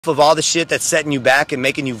of all the shit that's setting you back and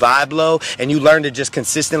making you vibe low, and you learn to just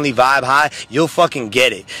consistently vibe high, you'll fucking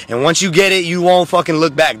get it. And once you get it, you won't fucking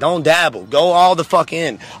look back. Don't dabble. Go all the fuck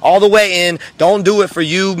in. All the way in. Don't do it for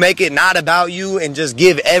you. Make it not about you, and just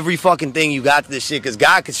give every fucking thing you got to this shit, because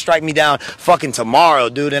God could strike me down fucking tomorrow,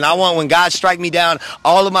 dude. And I want, when God strike me down,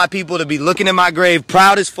 all of my people to be looking in my grave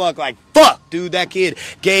proud as fuck, like, fuck, dude, that kid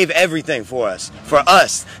gave everything for us,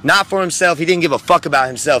 not for himself. He didn't give a fuck about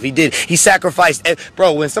himself. He sacrificed.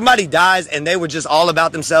 Bro, when somebody dies and they were just all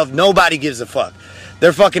about themselves, nobody gives a fuck.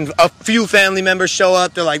 They're fucking, a few family members show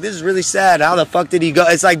up, they're like, this is really sad, how the fuck did he go?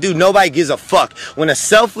 It's like, dude, nobody gives a fuck. When a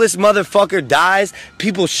selfless motherfucker dies,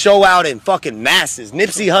 people show out in fucking masses.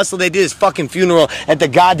 Nipsey Hussle, they did his fucking funeral at the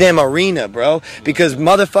goddamn arena, bro, because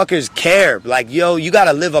motherfuckers care. Like, yo, you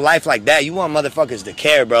gotta live a life like that. You want motherfuckers to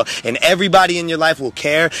care, bro, and everybody in your life will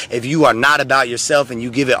care if you are not about yourself and you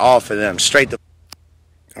give it all for them. Straight the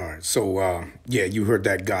All right, so, yeah, you heard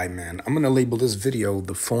that guy, man. I'm going to label this video,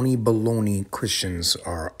 "The Phony Baloney Christians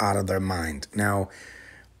Are Out of Their Mind." Now,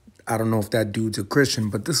 I don't know if that dude's a Christian,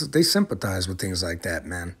 but they sympathize with things like that,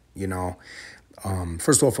 man. You know,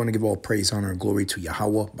 first off, I want to give all praise, honor, and glory to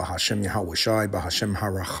Yahweh, Bahashem Yahweh Shai, Bahashem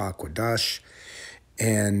Haracha Kodash,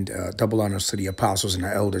 and double honors to the apostles and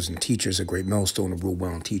the elders and teachers, a great millstone to rule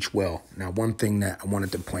well and teach well. Now, one thing that I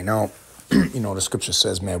wanted to point out, you know, the scripture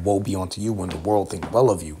says, man, woe be unto you when the world think well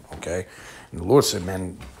of you, okay? And the Lord said,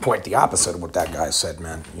 man, quite the opposite of what that guy said,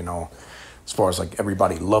 man, you know, as far as, like,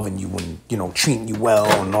 everybody loving you and, you know, treating you well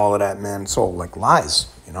and all of that, man. It's all, like, lies,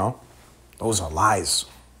 you know? Those are lies,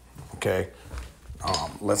 okay?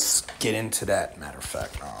 Let's get into that, matter of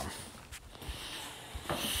fact.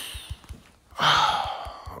 I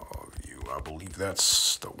believe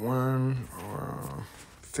that's the one,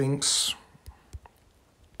 thinks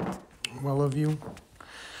well of you.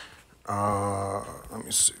 Let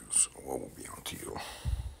me see. So, woe be unto you.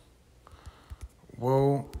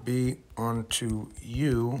 Woe be unto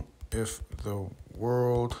you if the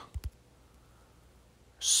world,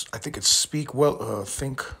 I think it's think well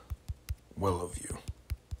of you.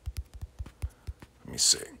 Let me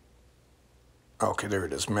see. Okay, there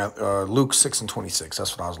it is. Luke 6:26.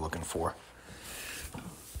 That's what I was looking for.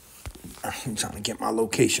 I'm trying to get my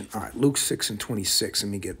location. All right, Luke 6:26.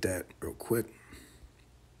 Let me get that real quick.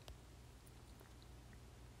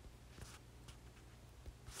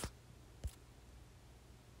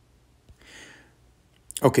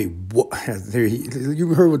 Okay, there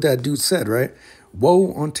you heard what that dude said, right?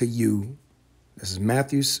 Woe unto you. This is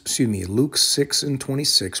Luke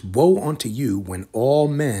 6:26. Woe unto you when all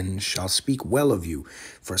men shall speak well of you,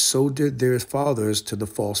 for so did their fathers to the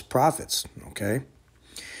false prophets. Okay.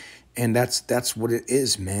 And that's what it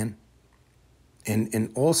is, man. And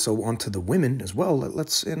also onto the women as well.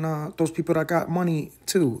 Those people that got money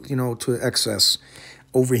too, you know, to excess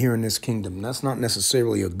over here in this kingdom. That's not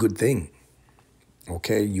necessarily a good thing.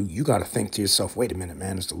 Okay, you got to think to yourself, wait a minute,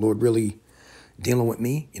 man, is the Lord really dealing with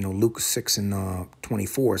me? You know, Luke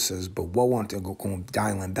 6:24 says, but woe unto, going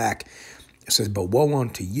dialing back, it says, but woe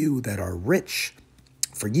unto you that are rich,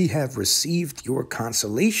 for ye have received your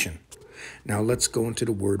consolation. Now let's go into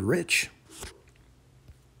the word rich.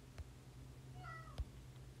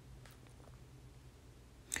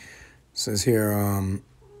 It says here,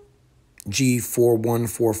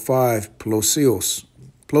 G4145,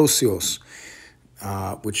 plosios,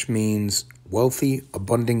 which means wealthy,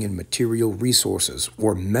 abundant in material resources,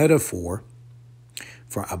 or metaphor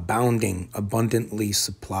for abounding, abundantly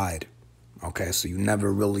supplied. Okay, so you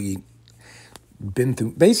never really been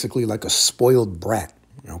through, basically like a spoiled brat.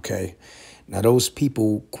 Okay, now those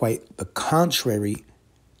people, quite the contrary,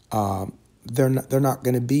 they're not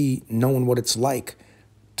going to be knowing what it's like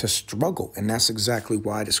to struggle, and that's exactly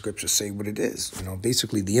why the scriptures say what it is. You know,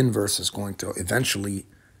 basically the inverse is going to eventually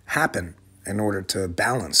happen in order to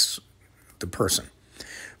balance the person.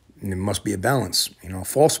 And there must be a balance. You know,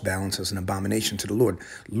 false balance is an abomination to the Lord.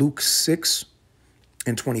 Luke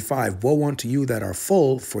 6:25. Woe unto you that are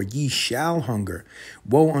full, for ye shall hunger.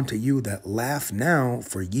 Woe unto you that laugh now,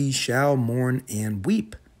 for ye shall mourn and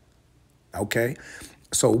weep. Okay?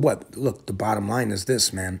 So what? Look, the bottom line is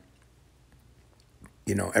this, man.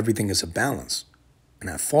 You know, everything is a balance. And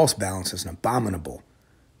that false balance is an abominable.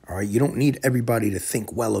 All right? You don't need everybody to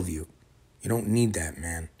think well of you. You don't need that,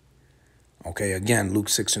 man. Okay, again, Luke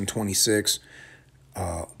 6:26.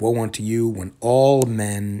 Woe unto you when all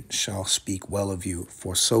men shall speak well of you,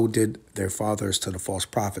 for so did their fathers to the false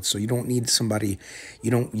prophets. So you don't need somebody, you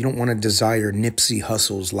don't want to desire Nipsey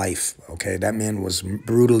Hussle's life. Okay, that man was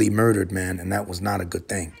brutally murdered, man, and that was not a good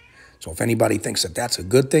thing. So if anybody thinks that that's a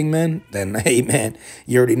good thing, man, then hey, man,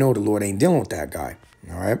 you already know the Lord ain't dealing with that guy.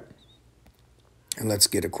 All right. And let's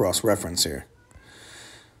get a cross-reference here.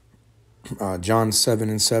 John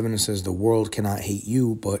 7:7, it says, the world cannot hate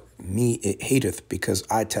you, but me it hateth, because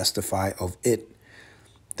I testify of it,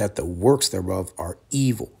 that the works thereof are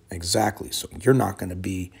evil. Exactly. So you're not going to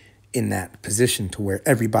be in that position to where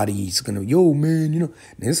everybody's going to, yo, man,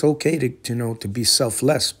 it's okay to be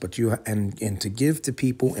selfless, but and to give to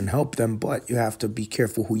people and help them, but you have to be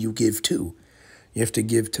careful who you give to. You have to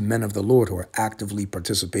give to men of the Lord who are actively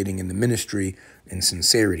participating in the ministry in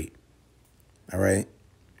sincerity. All right?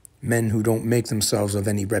 Men who don't make themselves of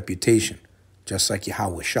any reputation, just like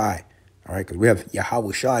Yahweh Shai. All right? Because we have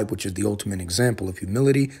Yahweh Shai, which is the ultimate example of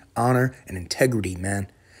humility, honor, and integrity,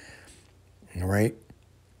 man. All right?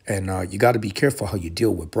 And you got to be careful how you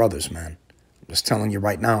deal with brothers, man. I'm just telling you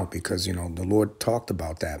right now, because, the Lord talked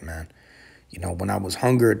about that, man. When I was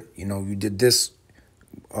hungered, you did this.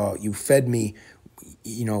 You fed me.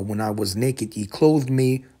 When I was naked, you clothed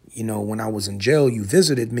me. When I was in jail, you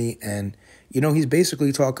visited me. And, he's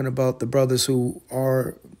basically talking about the brothers who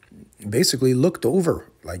are basically looked over.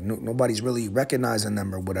 Like nobody's really recognizing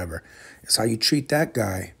them or whatever. It's how you treat that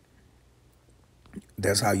guy.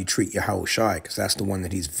 That's how you treat Yahweh Shai, because that's the one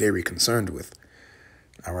that he's very concerned with.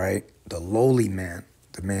 All right? The lowly man,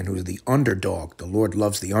 the man who's the underdog. The Lord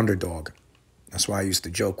loves the underdog. That's why I used to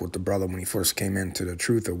joke with the brother when he first came into the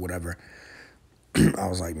truth or whatever. I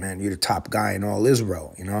was like, man, you're the top guy in all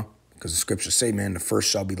Israel, because the scriptures say, man, the first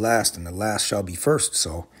shall be last and the last shall be first.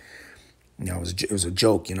 So, it was a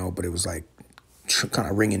joke, but it was like kind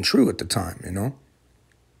of ringing true at the time,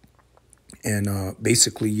 And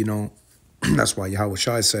basically, that's why Yahweh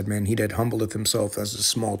Shai said, man, he that humbleth himself as a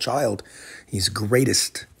small child, he's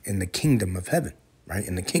greatest in the kingdom of heaven, right?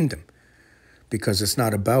 In the kingdom. Because it's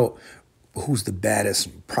not about who's the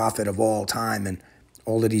baddest prophet of all time and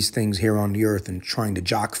all of these things here on the earth and trying to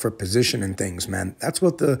jock for position and things, man. That's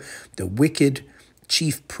what the wicked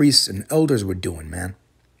chief priests and elders were doing, man.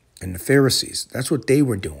 And the Pharisees, that's what they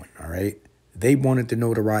were doing, all right? They wanted the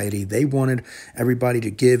notoriety. They wanted everybody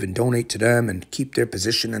to give and donate to them and keep their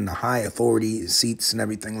position in the high authority seats and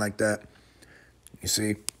everything like that. You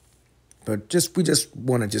see? But we just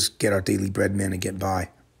want to just get our daily bread, man, and get by,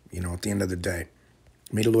 at the end of the day.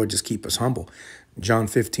 May the Lord just keep us humble. John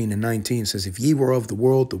 15:19 says, if ye were of the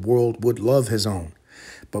world would love his own.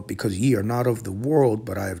 But because ye are not of the world,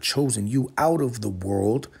 but I have chosen you out of the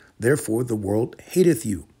world, therefore the world hateth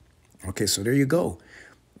you. Okay, so there you go.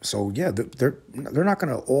 So, yeah, they're not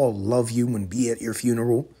going to all love you and be at your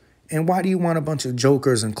funeral. And why do you want a bunch of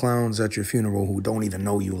jokers and clowns at your funeral who don't even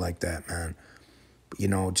know you like that, man?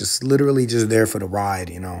 Just literally just there for the ride,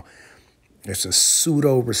 There's a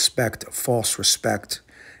pseudo-respect, a false respect.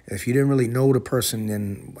 If you didn't really know the person,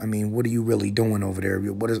 then, what are you really doing over there?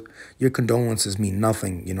 Your condolences mean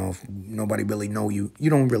nothing, if nobody really know you. You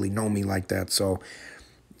don't really know me like that. So,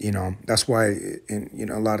 that's why,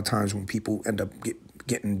 a lot of times when people end up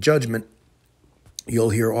getting judgment, you'll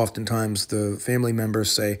hear oftentimes the family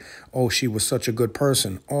members say, oh, she was such a good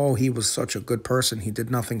person. Oh, he was such a good person. He did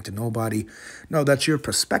nothing to nobody. No, that's your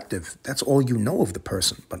perspective. That's all you know of the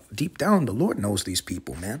person. But deep down, the Lord knows these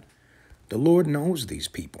people, man. The Lord knows these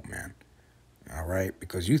people, man. All right?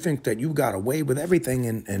 Because you think that you got away with everything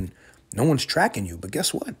and no one's tracking you. But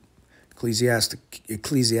guess what? Ecclesiastes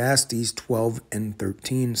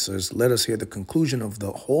 12:13 says, let us hear the conclusion of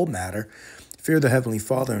the whole matter. Fear the Heavenly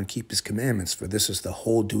Father and keep his commandments, for this is the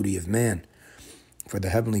whole duty of man. For the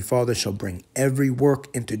Heavenly Father shall bring every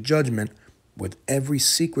work into judgment with every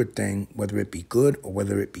secret thing, whether it be good or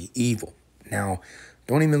whether it be evil. Now,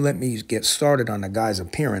 don't even let me get started on the guy's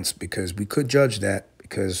appearance, because we could judge that,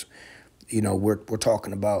 because, we're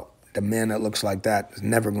talking about the man that looks like that is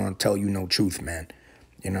never going to tell you no truth, man.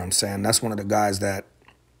 You know what I'm saying? That's one of the guys that,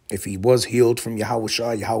 if he was healed from Yahweh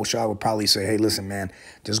Shai would probably say, hey, listen, man,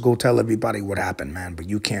 just go tell everybody what happened, man. But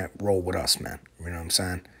you can't roll with us, man. You know what I'm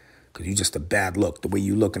saying? Because you just a bad look. The way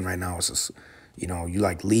you looking right now is just, you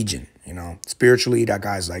like Legion, Spiritually, that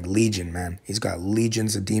guy's like Legion, man. He's got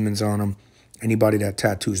legions of demons on him. Anybody that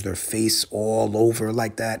tattoos their face all over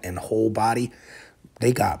like that and whole body,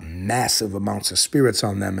 they got massive amounts of spirits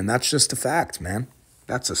on them. And that's just a fact, man.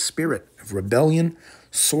 That's a spirit of rebellion,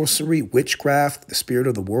 sorcery, witchcraft, the spirit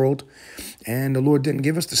of the world. And the Lord didn't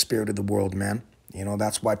give us the spirit of the world, man.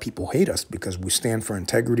 That's why people hate us, because we stand for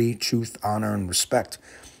integrity, truth, honor, and respect.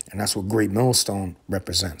 And that's what Great Millstone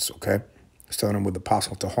represents, okay? Starting with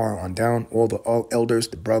Apostle Tahar on down, all elders,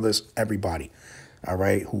 the brothers, everybody, all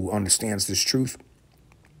right, who understands this truth.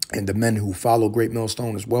 And the men who follow Great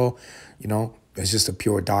Millstone as well, it's just a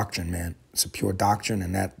pure doctrine, man. It's a pure doctrine,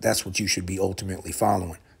 and that's what you should be ultimately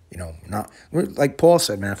following. Not like Paul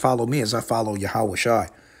said, man, follow me as I follow Yahweh Shai.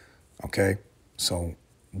 Okay? So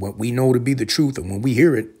what we know to be the truth, and when we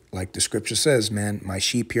hear it, like the scripture says, man, my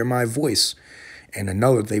sheep hear my voice, and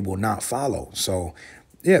another they will not follow. So,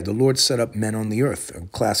 yeah, the Lord set up men on the earth. A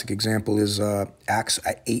classic example is Acts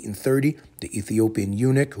 8:30, the Ethiopian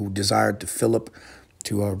eunuch who desired to Philip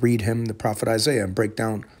to read him the prophet Isaiah and break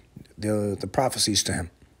down the prophecies to him.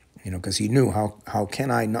 Because he knew, how can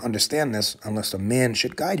I not understand this unless a man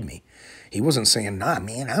should guide me? He wasn't saying, nah,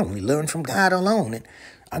 man, I only learn from God alone.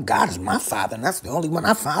 And God is my father, and that's the only one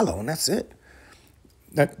I follow, and that's it.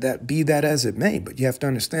 That be that as it may, but you have to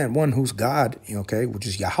understand, one, who's God, okay, which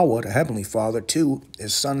is Yahweh, the Heavenly Father. Two,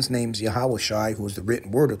 his son's name's Yahushai, who is the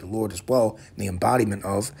written word of the Lord as well, the embodiment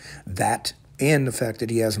of that, and the fact that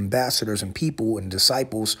he has ambassadors and people and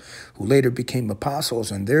disciples who later became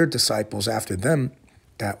apostles and their disciples after them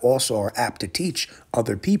that also are apt to teach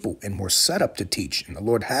other people and were set up to teach. And the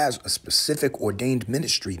Lord has a specific ordained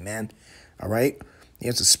ministry, man, all right? He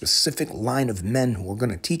has a specific line of men who are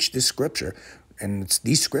going to teach this scripture. And it's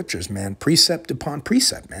these scriptures, man, precept upon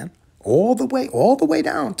precept, man, all the way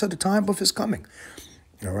down to the time of his coming.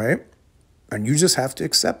 All right. And you just have to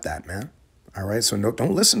accept that, man. All right. So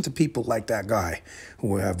don't listen to people like that guy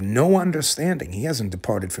who have no understanding. He hasn't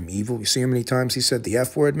departed from evil. You see how many times he said the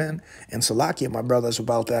F word, man? And Salakia, my brothers,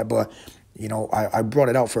 about that. But, I brought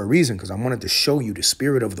it out for a reason because I wanted to show you the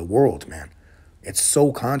spirit of the world, man. It's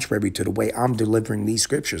so contrary to the way I'm delivering these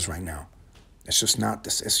scriptures right now. It's just not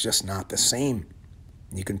this. It's just not the same.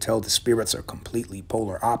 You can tell the spirits are completely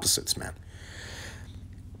polar opposites, man.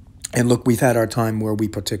 And look, we've had our time where we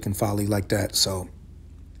partake in folly like that. So,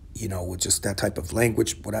 with just that type of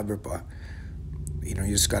language, whatever. But you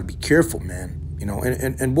just got to be careful, man.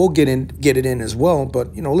 And we'll get it in as well.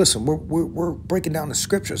 But listen, we're breaking down the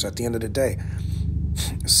scriptures at the end of the day.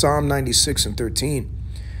 Psalm 96:13.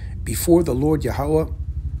 Before the Lord Yahweh,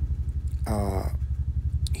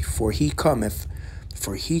 for he cometh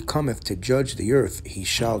to judge the earth. He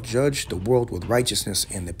shall judge the world with righteousness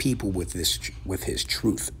and the people with his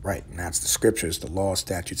truth. Right, and that's the scriptures, the law,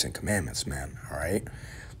 statutes, and commandments, man. All right,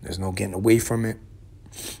 there's no getting away from it.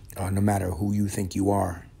 No matter who you think you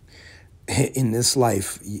are in this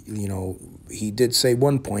life, he did say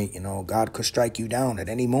one point, God could strike you down at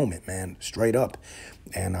any moment, man, straight up,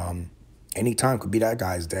 and any time could be that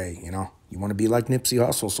guy's day. You want to be like Nipsey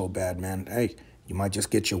Hussle so bad, man. Hey, you might just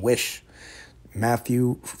get your wish.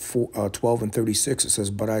 Matthew 12:36, it says,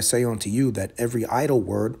 but I say unto you that every idle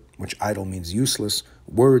word, which idle means useless,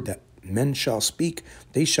 word that men shall speak,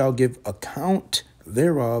 they shall give account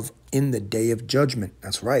thereof in the day of judgment.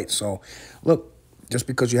 That's right. So, look, just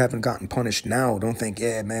because you haven't gotten punished now, don't think,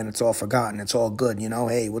 yeah, man, it's all forgotten. It's all good.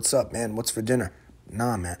 Hey, what's up, man? What's for dinner?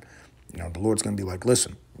 Nah, man. The Lord's going to be like,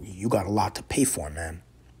 listen, you got a lot to pay for, man.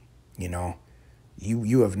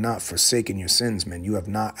 You have not forsaken your sins, man. You have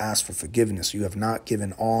not asked for forgiveness. You have not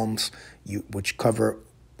given alms, which cover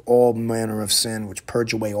all manner of sin, which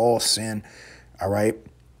purge away all sin, all right?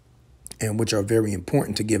 And which are very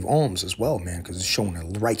important to give alms as well, man, because it's showing a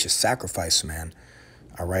righteous sacrifice, man,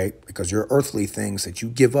 all right? Because your earthly things that you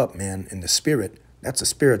give up, man, in the spirit, that's a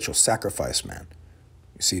spiritual sacrifice, man.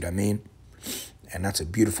 You see what I mean? And that's a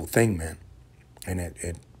beautiful thing, man. And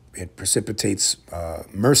it precipitates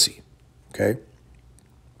mercy, okay?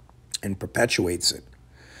 And perpetuates it.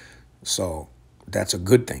 So that's a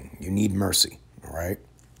good thing. You need mercy, all right?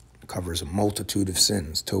 It covers a multitude of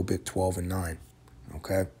sins, Tobit 12:9,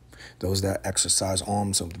 okay? Those that exercise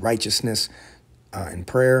alms of righteousness and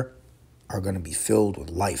prayer are going to be filled with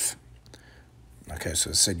life. Okay, so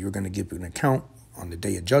it said you're going to give an account on the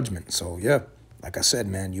day of judgment. So, yeah, like I said,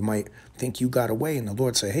 man, you might think you got away, and the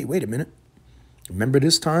Lord say, hey, wait a minute. Remember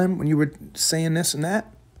this time when you were saying this and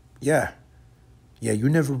that? Yeah, you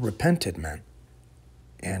never repented, man.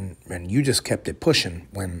 And you just kept it pushing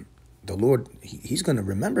when the Lord, he's going to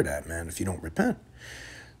remember that, man, if you don't repent.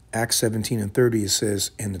 Acts 17:30, it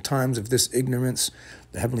says, in the times of this ignorance,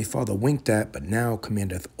 the Heavenly Father winked at, but now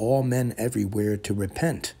commandeth all men everywhere to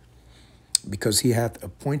repent, because he hath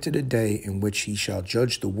appointed a day in which he shall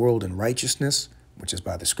judge the world in righteousness, which is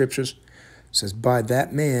by the scriptures. It says, by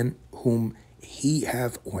that man whom he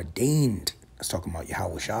hath ordained. That's talking about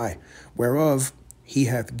Yahushai, whereof he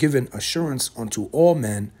hath given assurance unto all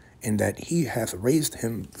men, in that he hath raised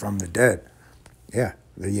him from the dead. Yeah,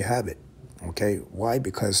 there you have it. Okay, why?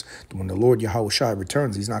 Because when the Lord Yahushai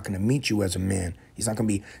returns, he's not going to meet you as a man. He's not going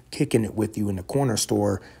to be kicking it with you in the corner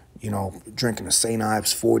store, drinking a St.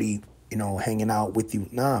 Ives 40, hanging out with you.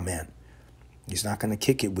 Nah, man. He's not going to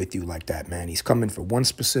kick it with you like that, man. He's coming for one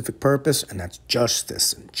specific purpose, and that's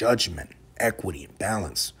justice and judgment, equity and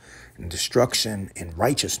balance, and destruction and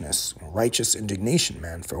righteousness, righteous indignation,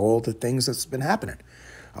 man, for all the things that's been happening.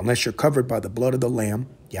 unless you're covered by the blood of the Lamb,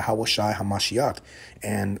 Yahweh Shai HaMashiach.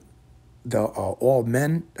 And the all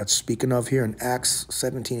men that's speaking of here in Acts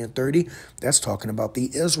 17 and 30, that's talking about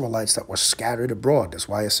the Israelites that were scattered abroad. That's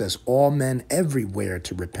why it says all men everywhere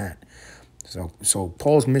to repent. So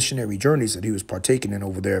Paul's missionary journeys that he was partaking in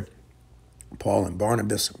over there, Paul and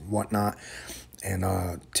Barnabas and whatnot,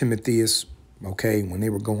 and Timotheus, okay, when they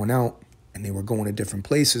were going out and they were going to different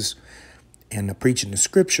places and preaching the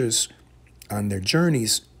scriptures on their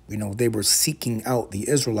journeys, they were seeking out the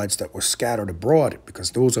Israelites that were scattered abroad,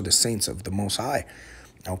 because those are the saints of the Most High,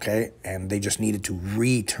 okay? And they just needed to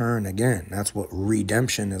return again. That's what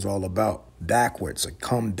redemption is all about. Backwards, like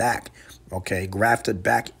come back, okay? Grafted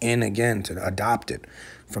back in again, to adopted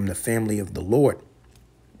from the family of the Lord,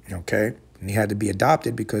 okay? And they had to be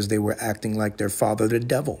adopted because they were acting like their father, the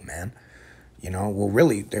devil, man. Well,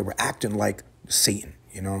 really, they were acting like Satan,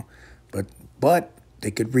 but they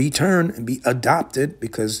could return and be adopted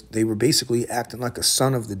because they were basically acting like a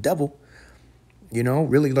son of the devil,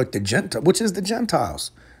 really like the Gentile, which is the Gentiles.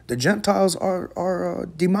 The Gentiles are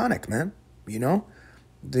demonic, man,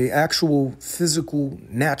 the actual physical,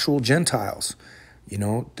 natural Gentiles,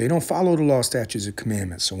 they don't follow the law, statutes, and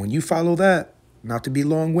commandments. So when you follow that, not to be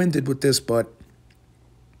long-winded with this, but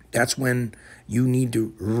that's when you need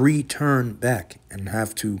to return back and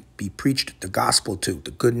have to be preached the gospel to. The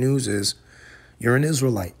good news is you're an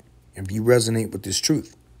Israelite, if you resonate with this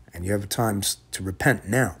truth, and you have times to repent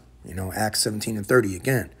now. Acts 17 and 30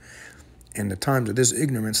 again. In the times of this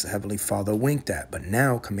ignorance, the Heavenly Father winked at, but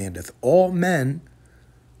now commandeth all men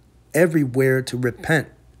everywhere to repent.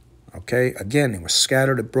 Okay, again, they were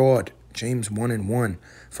scattered abroad. James 1 and 1,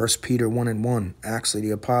 1 Peter 1 and 1, Acts of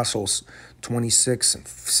the Apostles 26 and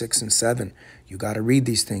 6 and 7. You got to read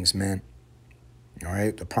these things, man. All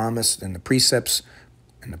right, the promise and the precepts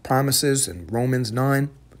and the promises in Romans 9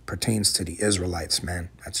 pertains to the Israelites, man.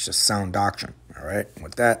 That's just sound doctrine, all right?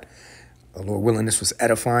 With that, the Lord willing, this was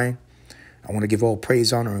edifying. I want to give all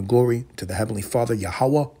praise, honor, and glory to the Heavenly Father,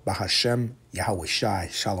 Yahweh, Bahashem, Yahweh Shai,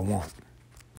 Shalom.